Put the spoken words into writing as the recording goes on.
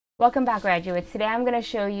Welcome back, graduates. Today I'm going to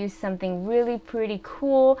show you something really pretty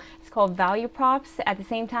cool. It's called value props. At the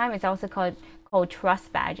same time, it's also called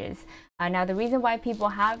trust badges. Now, the reason why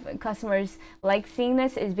customers like seeing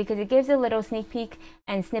this is because it gives a little sneak peek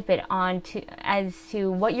and snippet as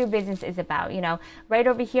to what your business is about. You know, right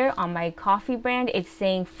over here on my coffee brand, it's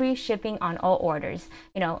saying free shipping on all orders.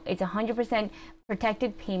 You know, it's 100%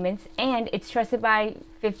 protected payments, and it's trusted by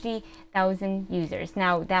 50,000 users.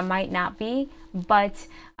 Now, that might not be, but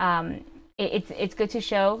it's good to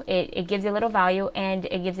show. It gives a little value, and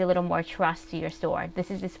it gives a little more trust to your store.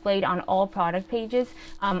 This is displayed on all product pages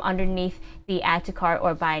underneath the add to cart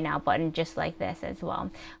or buy now button, just like this as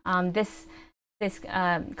well. This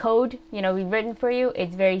code, you know, we've written for you.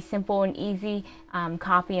 It's very simple and easy,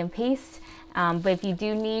 copy and paste. But if you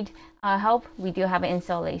do need help, we do have an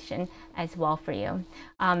installation as well for you.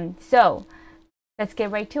 So let's get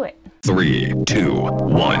right to it. 3, 2,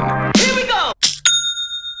 1. Here we go!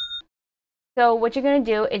 So what you're going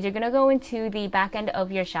to do is you're going to go into the back end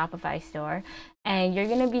of your Shopify store, and you're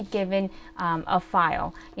going to be given a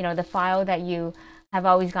file. You know, the file that you have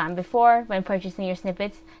always gotten before when purchasing your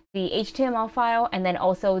snippets, the HTML file, and then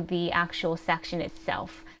also the actual section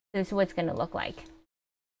itself. This is what it's going to look like.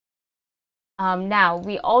 Now,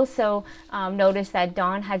 we also noticed that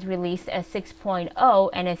Dawn has released a 6.0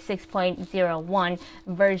 and a 6.01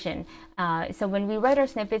 version. So when we write our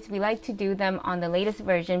snippets, we like to do them on the latest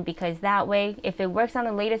version, because that way, if it works on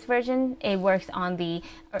the latest version, it works on the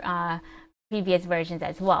previous versions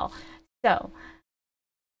as well. So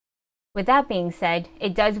with that being said,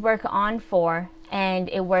 it does work on 4, and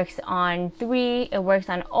it works on 3. It works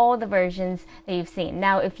on all the versions that you've seen.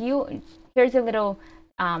 Now, here's a little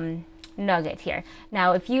nugget here.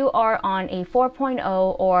 Now, if you are on a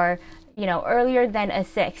 4.0 or, you know, earlier than a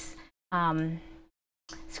 6,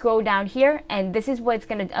 scroll down here, and this is what it's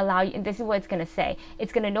going to allow you. This is what it's going to say.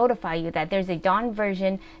 It's going to notify you that there's a Dawn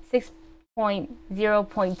version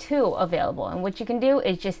 6.0.2 available, and what you can do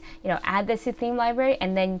is just, you know, add this to theme library,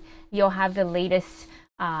 and then you'll have the latest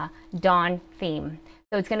Dawn theme.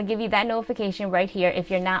 So it's going to give you that notification right here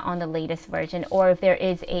if you're not on the latest version, or if there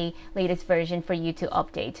is a latest version for you to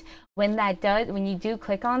update. When you do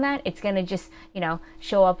click on that, it's going to just, you know,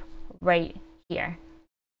 show up right here.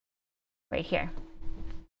 Right here.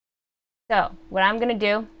 So what I'm going to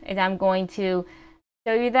do is I'm going to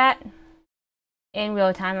show you that in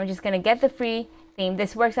real time. I'm just going to get the free theme.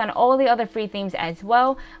 This works on all the other free themes as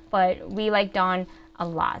well, but we like Dawn a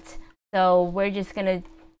lot. So we're just going to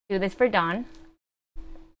do this for Dawn.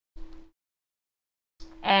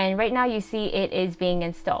 And right now you see it is being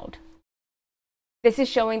installed. This is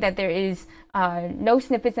showing that there is no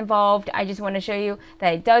snippets involved. I just want to show you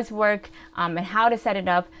that it does work, and how to set it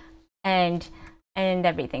up and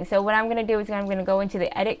everything. So what I'm going to do is I'm going to go into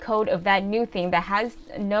the edit code of that new theme that has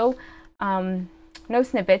no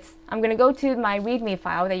snippets. I'm going to go to my README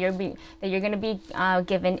file that you're going to be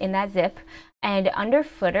given in that zip, and under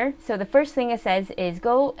footer. So the first thing it says is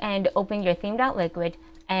go and open your theme.liquid.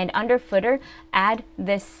 And under footer, add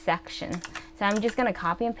this section. So I'm just going to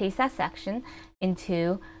copy and paste that section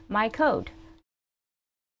into my code.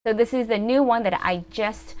 So this is the new one that I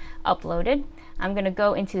just uploaded. I'm going to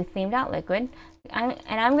go into theme.liquid, and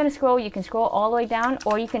I'm going to scroll. You can scroll all the way down,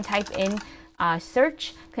 or you can type in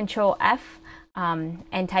search, Control F,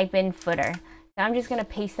 and type in footer. So I'm just going to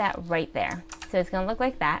paste that right there. So it's going to look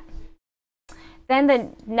like that. Then the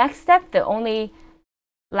next step, the only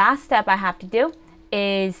last step I have to do,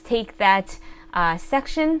 is take that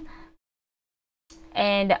section,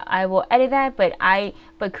 and I will edit that, but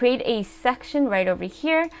create a section right over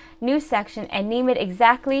here, new section, and name it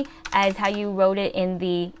exactly as how you wrote it in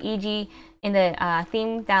the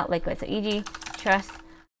theme.liquid. So eg trust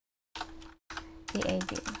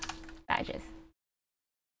badges.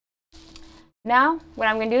 Now what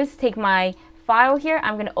I'm going to do is take my file here.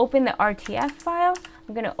 I'm going to open the RTF file.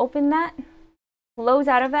 I'm going to open that, close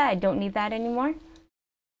out of that. I don't need that anymore.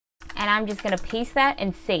 And I'm just going to paste that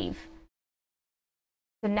and save.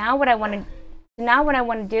 So now what I want to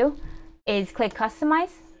do is click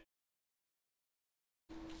customize.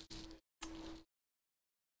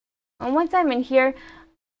 And once I'm in here,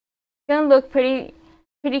 it's going to look pretty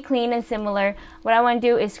clean and similar. What I want to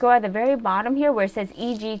do is scroll at the very bottom here where it says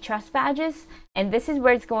EG trust badges, and this is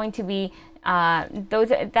where it's going to be.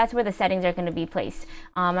 That's where the settings are going to be placed.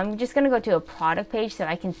 I'm just going to go to a product page so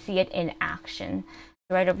I can see it in action.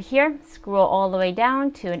 Right over here, scroll all the way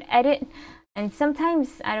down to an edit, and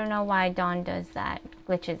sometimes I don't know why Dawn does that,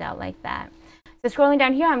 glitches out like that. So scrolling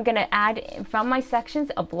down here, I'm going to add from my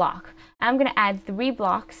sections a block. I'm going to add 3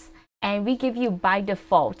 blocks, and we give you by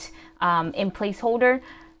default in placeholder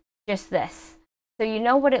just this. So you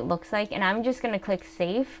know what it looks like, and I'm just going to click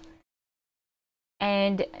save.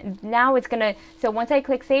 And now it's going to, so once I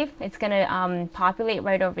click save, it's going to populate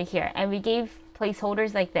right over here. And we gave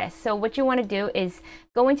placeholders like this. So what you want to do is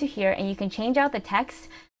go into here and you can change out the text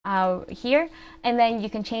here, and then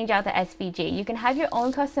you can change out the SVG. You can have your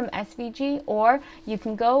own custom SVG, or you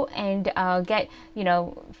can go and get, you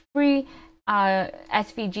know, free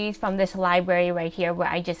SVGs from this library right here where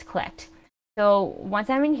I just clicked. So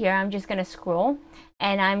once I'm in here, I'm just going to scroll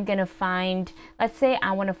and I'm going to find, let's say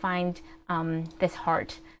I want to find this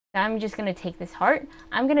heart. So I'm just going to take this heart.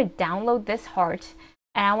 I'm going to download this heart,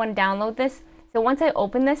 and I want to download this. So once I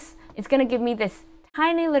open this, it's going to give me this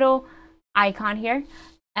tiny little icon here.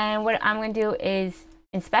 And what I'm going to do is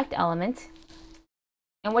inspect element.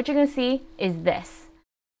 And what you're going to see is this.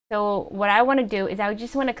 So what I want to do is I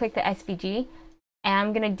just want to click the SVG, and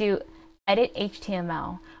I'm going to do edit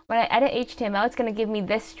HTML. When I edit HTML, it's going to give me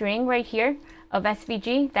this string right here of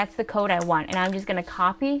SVG. That's the code I want, and I'm just going to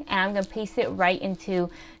copy and I'm going to paste it right into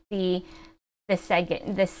this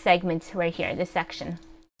segment right here, this section.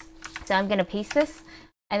 So I'm going to paste this,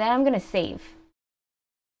 and then I'm going to save.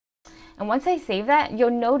 And once I save that,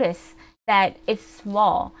 you'll notice that it's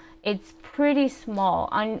small. It's pretty small,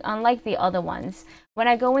 unlike the other ones. When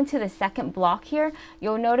I go into the second block here,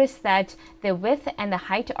 you'll notice that the width and the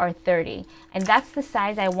height are 30, and that's the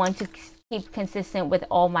size I want to keep consistent with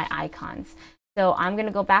all my icons. So I'm going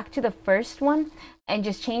to go back to the first one and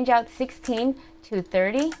just change out 16 to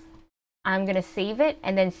 30. I'm going to save it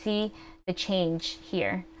and then see the change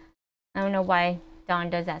here. I don't know why Dawn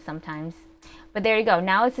does that sometimes. But there you go.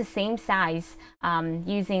 Now it's the same size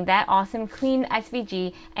using that awesome clean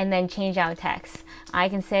SVG, and then change out text. I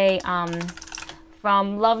can say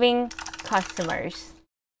from loving customers,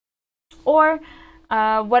 or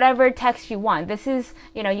whatever text you want. This is,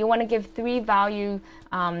 you know, you want to give 3 value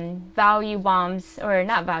bombs, or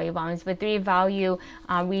not value bombs, but 3 value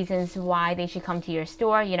reasons why they should come to your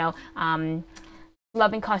store. You know,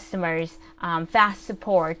 loving customers, fast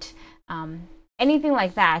support, anything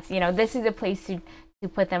like that. You know, this is a place to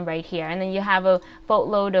put them right here. And then you have a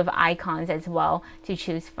boatload of icons as well to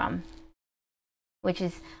choose from, which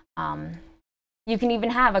is you can even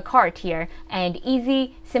have a cart here and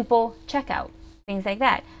easy, simple checkout, things like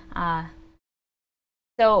that.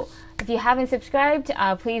 So if you haven't subscribed,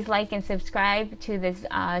 please like and subscribe to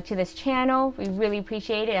this channel. We really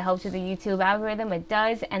appreciate it. It helps with the YouTube algorithm. It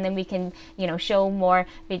does, and then we can, you know, show more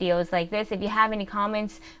videos like this. If you have any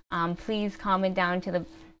comments, please comment down to the,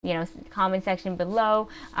 you know, comment section below.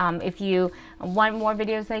 If you want more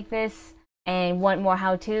videos like this and want more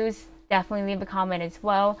how-tos, definitely leave a comment as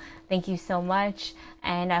well. Thank you so much,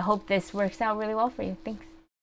 and I hope this works out really well for you. Thanks.